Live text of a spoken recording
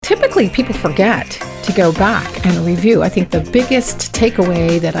typically people forget to go back and review. I think the biggest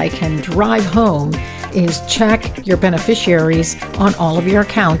takeaway that I can drive home is check your beneficiaries on all of your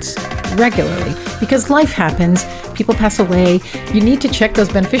accounts regularly, because life happens, people pass away. You need to check those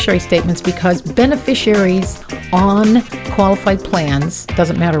beneficiary statements, because beneficiaries on qualified plans,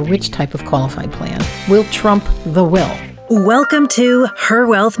 doesn't matter which type of qualified plan, will trump the will. Welcome to Her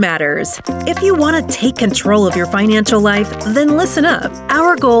Wealth Matters. If you want to take control of your financial life, then listen up.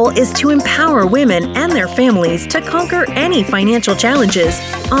 Our goal is to empower women and their families to conquer any financial challenges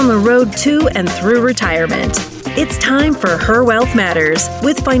on the road to and through retirement. It's time for Her Wealth Matters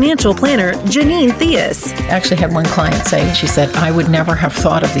with financial planner Janine Theus. I actually had one client say, she said, I would never have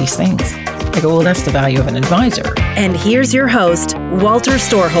thought of these things. I go, well, that's the value of an advisor. And here's your host, Walter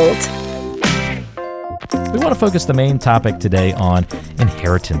Storholt. We want to focus the main topic today on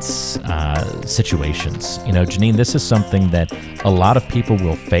inheritance situations. You know, Janine, this is something that a lot of people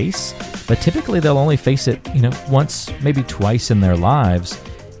will face, but typically they'll only face it, once, maybe twice in their lives.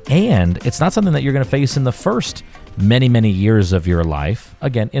 And it's not something that you're going to face in the first many, many years of your life.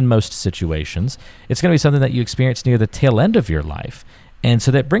 Again, in most situations, it's going to be something that you experience near the tail end of your life. And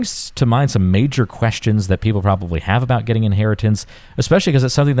so that brings to mind some major questions that people probably have about getting inheritance, especially because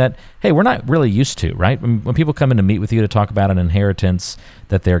it's something that, hey, we're not really used to, right? When people come in to meet with you to talk about an inheritance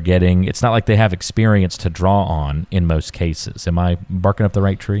that they're getting, it's not like they have experience to draw on in most cases. Am I barking up the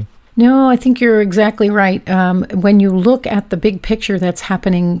right tree? No, I think you're exactly right. When you look at the big picture that's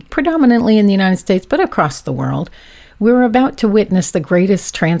happening predominantly in the United States, but across the world, we're about to witness the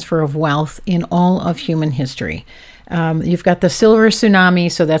greatest transfer of wealth in all of human history. You've got the silver tsunami,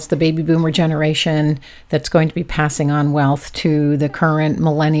 so that's the baby boomer generation that's going to be passing on wealth to the current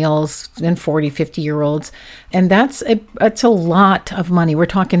millennials and 40, 50-year-olds. And that's a lot of money. We're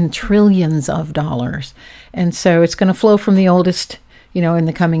talking trillions of dollars. And so it's going to flow from the oldest, in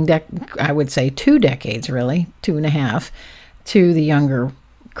the coming, I would say 2 decades, really, 2.5, to the younger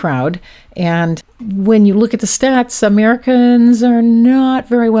crowd. And when you look at the stats, Americans are not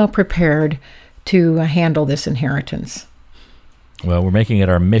very well prepared to handle this inheritance. Well, we're making it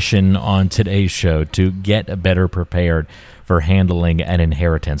our mission on today's show to get better prepared for handling an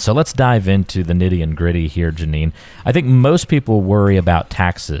inheritance. So let's dive into the nitty and gritty here, Janine. I think most people worry about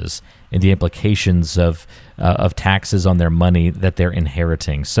taxes and the implications of taxes on their money that they're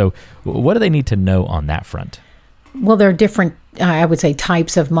inheriting. So what do they need to know on that front? Well, there are different, I would say,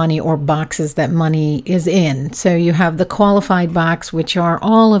 types of money or boxes that money is in. So you have the qualified box, which are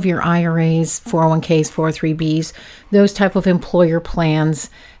all of your IRAs, 401ks, 403bs, those type of employer plans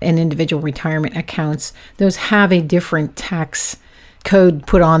and individual retirement accounts. Those have a different tax code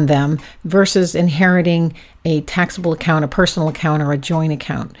put on them versus inheriting a taxable account, a personal account, or a joint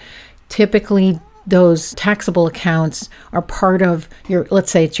account. Typically, those taxable accounts are part of your,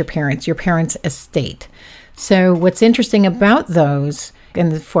 let's say it's your parents' estate. So what's interesting about those in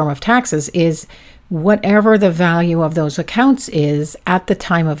the form of taxes is whatever the value of those accounts is at the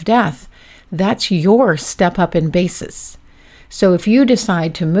time of death, that's your step up in basis. So if you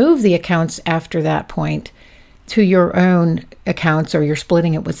decide to move the accounts after that point to your own accounts, or you're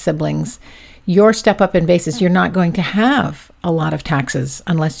splitting it with siblings, your step up in basis, you're not going to have a lot of taxes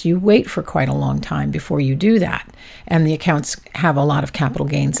unless you wait for quite a long time before you do that. And the accounts have a lot of capital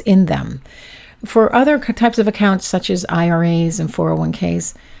gains in them. For other types of accounts, such as IRAs and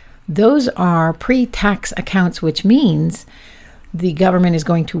 401ks, those are pre-tax accounts, which means the government is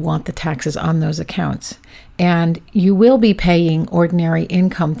going to want the taxes on those accounts. And you will be paying ordinary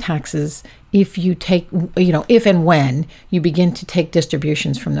income taxes if you take, if and when you begin to take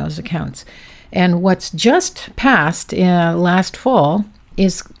distributions from those accounts. And what's just passed last fall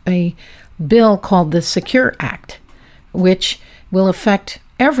is a bill called the Secure Act, which will affect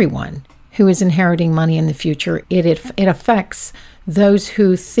everyone who is inheriting money in the future. It affects those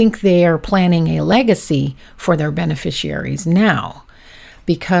who think they are planning a legacy for their beneficiaries now.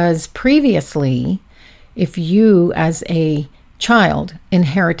 Because previously, if you as a child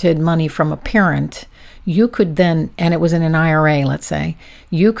inherited money from a parent, you could then, and it was in an IRA, let's say,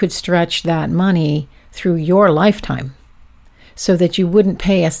 you could stretch that money through your lifetime so that you wouldn't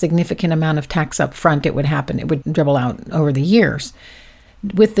pay a significant amount of tax up front. It would dribble out over the years.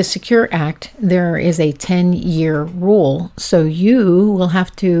 With the Secure Act, there is a 10-year rule, so you will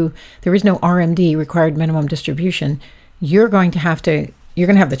have to, there is no RMD, required minimum distribution. You're going to have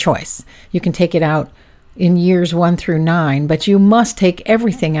the choice. You can take it out in years 1 through 9, but you must take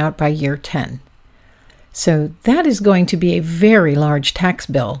everything out by year 10. So that is going to be a very large tax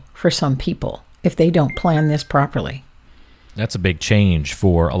bill for some people if they don't plan this properly. That's a big change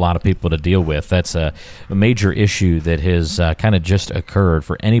for a lot of people to deal with. That's a major issue that has kind of just occurred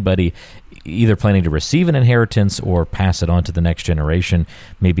for anybody either planning to receive an inheritance or pass it on to the next generation,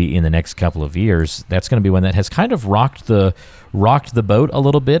 maybe in the next couple of years. That's going to be one that has kind of rocked the boat a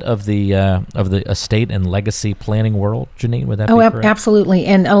little bit of the estate and legacy planning world. Janine, would that be correct? Absolutely.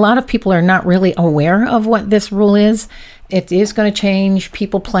 And a lot of people are not really aware of what this rule is. It is going to change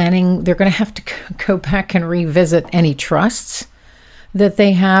people planning. They're going to have to go back and revisit any trusts that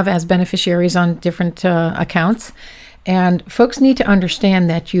they have as beneficiaries on different accounts. And folks need to understand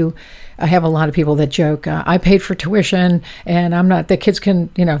that I have a lot of people that joke, I paid for tuition and the kids can,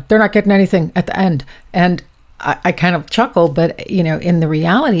 they're not getting anything at the end. And I kind of chuckle, but, in the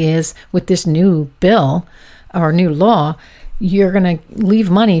reality is with this new bill or new law, you're going to leave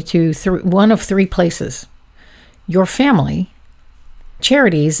money to one of three places. Your family,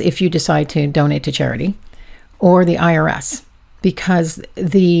 charities, if you decide to donate to charity, or the IRS. Because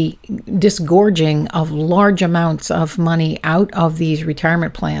the disgorging of large amounts of money out of these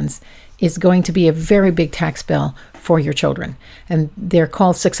retirement plans is going to be a very big tax bill for your children. And they're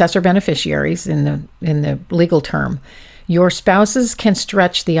called successor beneficiaries in the legal term. Your spouses can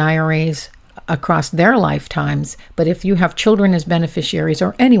stretch the IRAs across their lifetimes, but if you have children as beneficiaries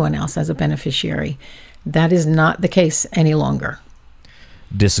or anyone else as a beneficiary, that is not the case any longer.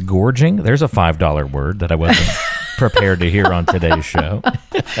 Disgorging? There's a $5 word that I wasn't prepared to hear on today's show.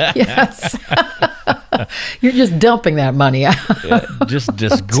 Yes. You're just dumping that money out. Just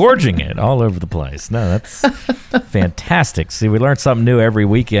disgorging it all over the place. No, that's fantastic. See, we learn something new every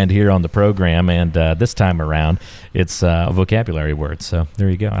weekend here on the program, and this time around, it's a vocabulary word. So there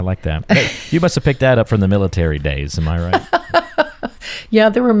you go. I like that. Hey, you must have picked that up from the military days. Am I right? Yeah,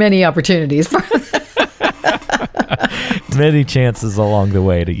 there were many opportunities for many chances along the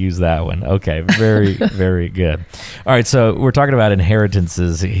way to use that one. Okay, very, very good. All right, so we're talking about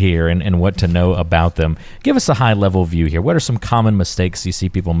inheritances here and what to know about them. Give us a high-level view here. What are some common mistakes you see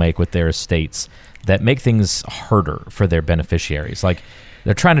people make with their estates that make things harder for their beneficiaries? Like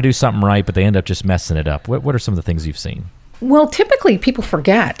they're trying to do something right, but they end up just messing it up. What are some of the things you've seen? Well, typically people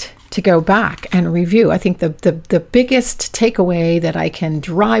forget to go back and review. I think the biggest takeaway that I can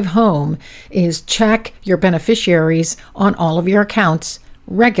drive home is check your beneficiaries on all of your accounts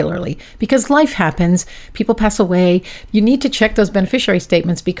regularly, because life happens, people pass away. You need to check those beneficiary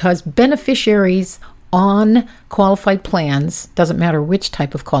statements because beneficiaries on qualified plans, doesn't matter which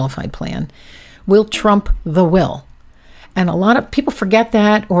type of qualified plan, will trump the will. And a lot of people forget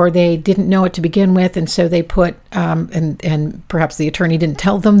that, or they didn't know it to begin with, and so they put, and perhaps the attorney didn't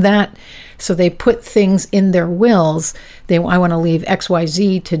tell them that, so they put things in their wills. I want to leave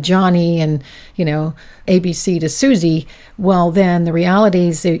XYZ to Johnny and, ABC to Susie. Well, then the reality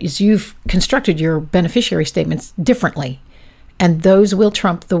is you've constructed your beneficiary statements differently, and those will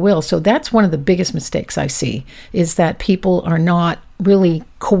trump the will. So that's one of the biggest mistakes I see, is that people are not really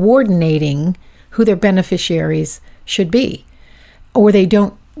coordinating who their beneficiaries should be, or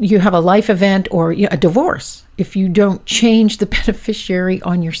you have a life event or a divorce. If you don't change the beneficiary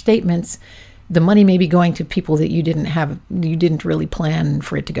on your statements, the money may be going to people that you didn't really plan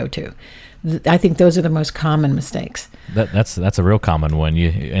for it to go to. I think those are the most common mistakes. That's a real common one.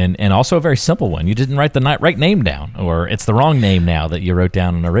 And also a very simple one. You didn't write the right name down, or it's the wrong name now that you wrote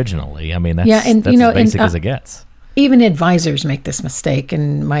down originally. I mean, that's as basic as it gets. Even advisors make this mistake.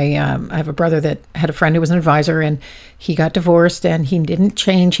 And I have a brother that had a friend who was an advisor, and he got divorced and he didn't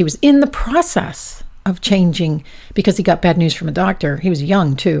change. He was in the process of changing because he got bad news from a doctor. He was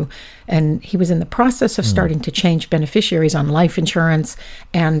young too. And he was in the process of starting to change beneficiaries on life insurance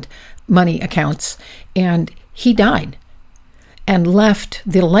and money accounts. And he died and left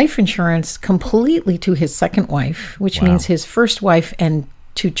the life insurance completely to his second wife, which means his first wife and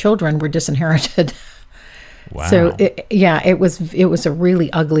 2 children were disinherited. Wow. So it was a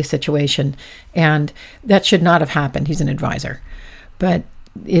really ugly situation, and that should not have happened. He's an advisor, but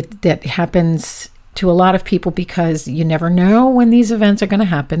that happens to a lot of people because you never know when these events are going to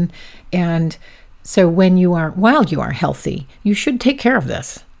happen. And so while you are healthy, you should take care of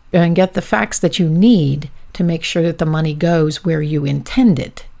this and get the facts that you need to make sure that the money goes where you intend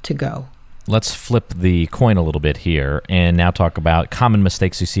it to go. Let's flip the coin a little bit here and now talk about common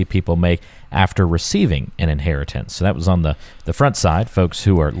mistakes you see people make after receiving an inheritance. So that was on the front side, folks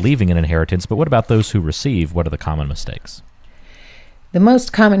who are leaving an inheritance. But what about those who receive? What are the common mistakes? The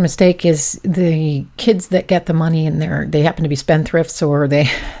most common mistake is the kids that get the money and they happen to be spendthrifts, or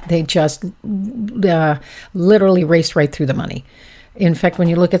they just literally race right through the money. In fact, when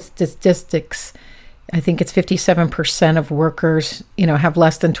you look at statistics, I think it's 57% of workers, have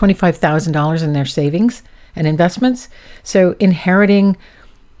less than $25,000 in their savings. and investments. So inheriting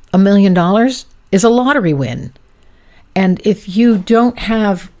 $1 million is a lottery win. And if you don't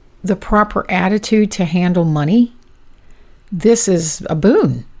have the proper attitude to handle money, this is a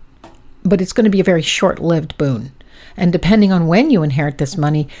boon, but it's going to be a very short-lived boon. And depending on when you inherit this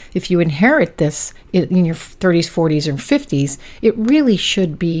money, if you inherit this in your 30s, 40s, or 50s, it really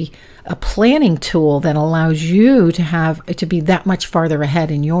should be a planning tool that allows you to be that much farther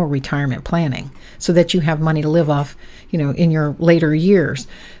ahead in your retirement planning so that you have money to live off, in your later years.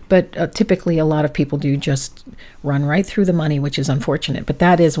 But typically a lot of people do just run right through the money, which is unfortunate. But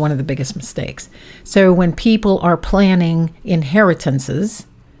that is one of the biggest mistakes. So when people are planning inheritances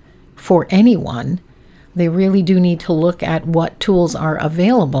for anyone, they really do need to look at what tools are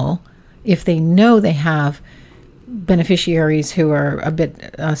available if they know they have beneficiaries who are a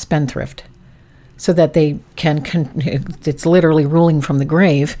bit spendthrift, so that they can, it's literally ruling from the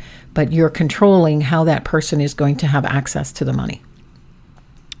grave, but you're controlling how that person is going to have access to the money.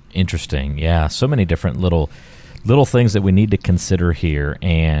 Interesting. Yeah. So many different little things that we need to consider here.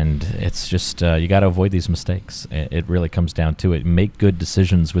 And it's just, you got to avoid these mistakes. It really comes down to it. Make good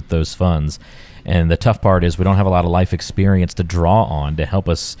decisions with those funds. And the tough part is we don't have a lot of life experience to draw on to help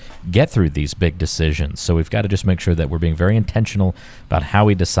us get through these big decisions. So we've got to just make sure that we're being very intentional about how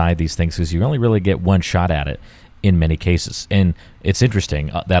we decide these things, because you only really get one shot at it in many cases. And it's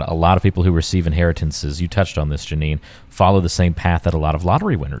interesting that a lot of people who receive inheritances, you touched on this, Janine, follow the same path that a lot of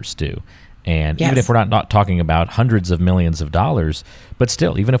lottery winners do. And yes. Even if we're not talking about hundreds of millions of dollars, but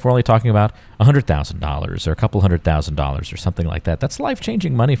still, even if we're only talking about $100,000 or a couple $100,000 or something like that, that's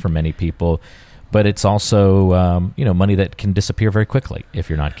life-changing money for many people. But it's also, money that can disappear very quickly if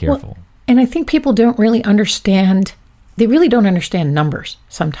you're not careful. Well, and I think people don't really understand. They really don't understand numbers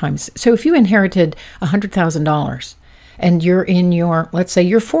sometimes. So if you inherited $100,000 and you're in let's say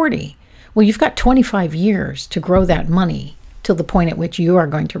you're 40, well, you've got 25 years to grow that money till the point at which you are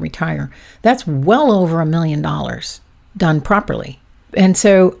going to retire. That's well over $1 million done properly. And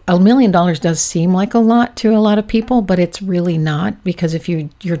so $1 million does seem like a lot to a lot of people, but it's really not, because if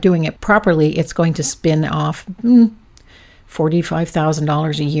you're doing it properly, it's going to spin off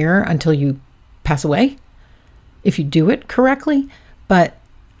 $45,000 a year until you pass away, if you do it correctly. But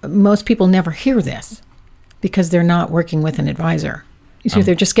most people never hear this because they're not working with an advisor. So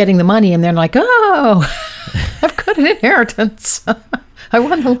they're just getting the money and they're like, oh, I've got an inheritance. I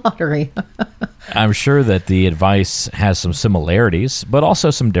won the lottery. I'm sure that the advice has some similarities, but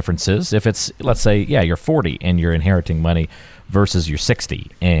also some differences. If it's, let's say, you're 40 and you're inheriting money versus you're 60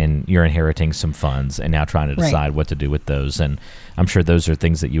 and you're inheriting some funds and now trying to decide what to do with those. And I'm sure those are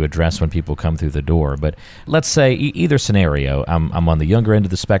things that you address when people come through the door. But let's say either scenario, I'm on the younger end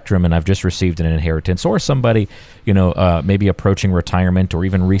of the spectrum and I've just received an inheritance, or somebody, maybe approaching retirement or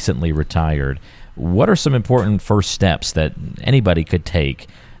even recently retired. What are some important first steps that anybody could take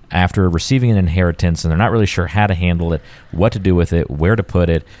after receiving an inheritance and they're not really sure how to handle it, what to do with it, where to put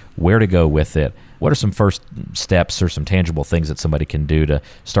it, where to go with it? What are some first steps or some tangible things that somebody can do to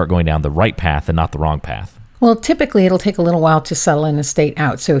start going down the right path and not the wrong path? Well, typically it'll take a little while to settle an estate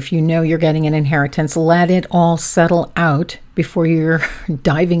out. So if you know you're getting an inheritance, let it all settle out before you're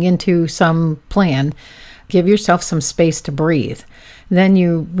diving into some plan. Give yourself some space to breathe. Then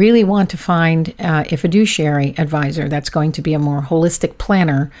you really want to find a fiduciary advisor that's going to be a more holistic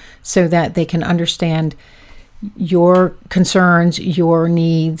planner so that they can understand your concerns, your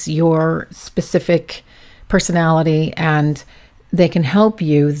needs, your specific personality, and they can help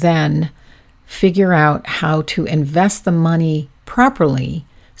you then figure out how to invest the money properly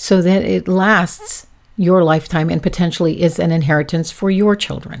so that it lasts your lifetime and potentially is an inheritance for your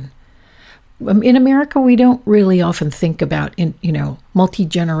children. In America, we don't really often think about,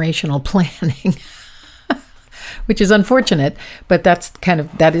 multi-generational planning, which is unfortunate, but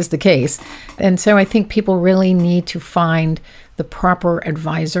that is the case. And so I think people really need to find the proper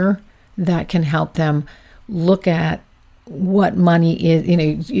advisor that can help them look at what money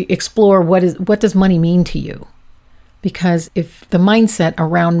is, explore what does money mean to you? Because if the mindset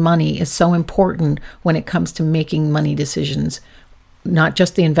around money is so important when it comes to making money decisions, not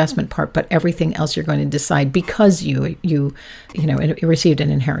just the investment part, but everything else you're going to decide because you received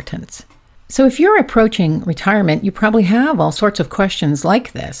an inheritance. So if you're approaching retirement, you probably have all sorts of questions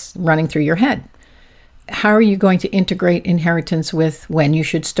like this running through your head. How are you going to integrate inheritance with when you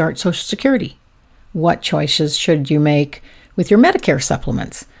should start Social Security? What choices should you make with your Medicare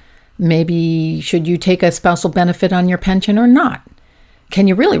supplements? Maybe should you take a spousal benefit on your pension or not? Can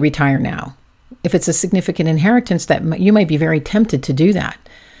you really retire now? If it's a significant inheritance, that you might be very tempted to do that.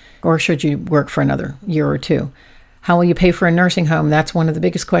 Or should you work for another year or two? How will you pay for a nursing home? That's one of the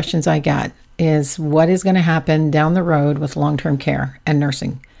biggest questions I get, is what is going to happen down the road with long-term care and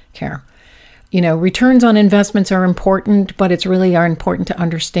nursing care? Returns on investments are important, but it's really important to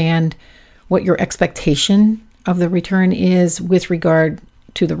understand what your expectation of the return is with regard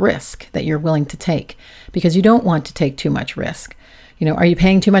to the risk that you're willing to take, because you don't want to take too much risk. Are you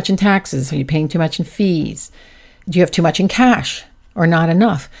paying too much in taxes? Are you paying too much in fees? Do you have too much in cash or not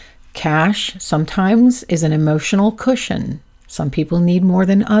enough? Cash sometimes is an emotional cushion. Some people need more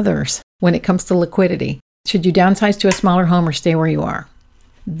than others when it comes to liquidity. Should you downsize to a smaller home or stay where you are?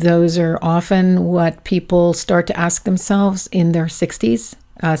 Those are often what people start to ask themselves in their 60s,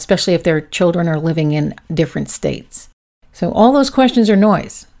 especially if their children are living in different states. So all those questions are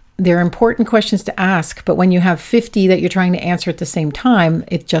noise. They're important questions to ask, but when you have 50 that you're trying to answer at the same time,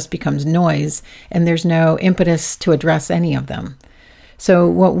 it just becomes noise, and there's no impetus to address any of them. So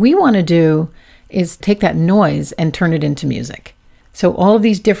what we want to do is take that noise and turn it into music. So all of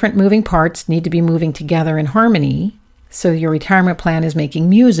these different moving parts need to be moving together in harmony, so your retirement plan is making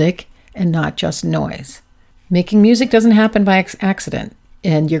music and not just noise. Making music doesn't happen by accident,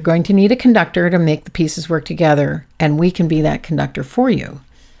 and you're going to need a conductor to make the pieces work together, and we can be that conductor for you.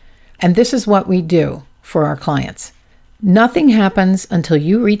 And this is what we do for our clients. Nothing happens until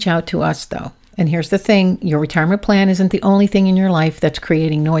you reach out to us, though. And here's the thing, your retirement plan isn't the only thing in your life that's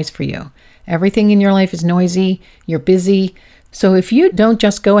creating noise for you. Everything in your life is noisy, you're busy. So if you don't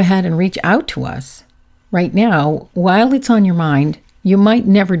just go ahead and reach out to us right now, while it's on your mind, you might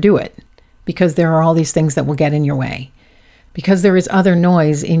never do it, because there are all these things that will get in your way, because there is other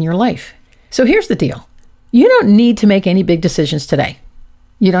noise in your life. So here's the deal. You don't need to make any big decisions today.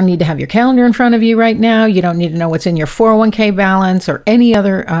 You don't need to have your calendar in front of you right now. You don't need to know what's in your 401k balance or any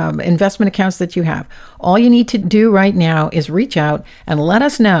other investment accounts that you have. All you need to do right now is reach out and let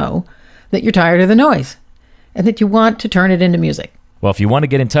us know that you're tired of the noise and that you want to turn it into music. Well, if you want to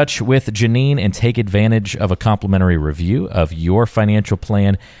get in touch with Janine and take advantage of a complimentary review of your financial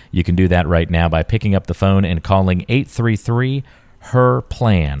plan, you can do that right now by picking up the phone and calling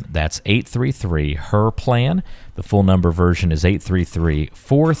 833-HER-PLAN. That's 833-HER-PLAN. The full number version is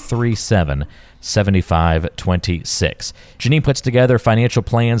 833-437-7526. Janine puts together financial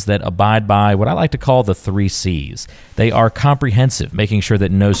plans that abide by what I like to call the 3 C's. They are comprehensive, making sure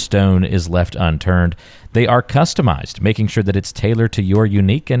that no stone is left unturned. They are customized, making sure that it's tailored to your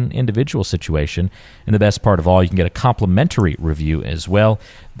unique and individual situation. And the best part of all, you can get a complimentary review as well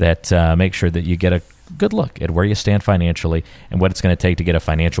that makes sure that you get a good look at where you stand financially and what it's going to take to get a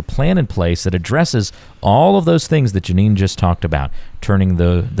financial plan in place that addresses all of those things that Janine just talked about, turning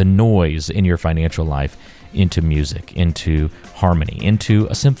the noise in your financial life into music, into harmony, into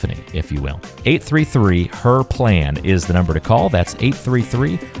a symphony, if you will. 833-HER-PLAN is the number to call. That's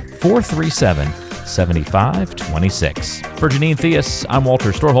 833-437-7526. For Janine Theus, I'm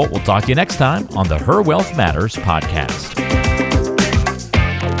Walter Storholt. We'll talk to you next time on the Her Wealth Matters podcast.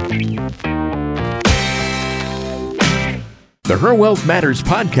 The Her Wealth Matters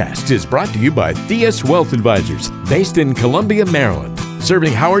podcast is brought to you by Theus Wealth Advisors, based in Columbia, Maryland,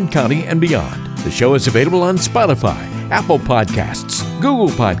 serving Howard County and beyond. The show is available on Spotify, Apple Podcasts, Google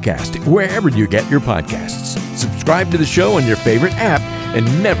Podcasts, wherever you get your podcasts. Subscribe to the show on your favorite app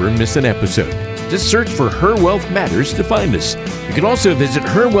and never miss an episode. Just search for Her Wealth Matters to find us. You can also visit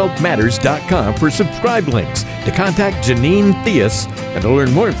herwealthmatters.com for subscribe links, to contact Janine Theus, and to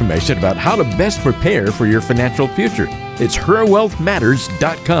learn more information about how to best prepare for your financial future. It's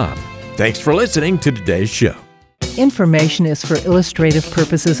herwealthmatters.com. Thanks for listening to today's show. Information is for illustrative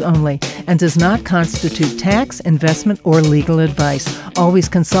purposes only and does not constitute tax, investment, or legal advice. Always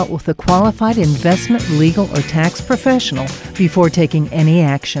consult with a qualified investment, legal, or tax professional before taking any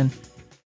action.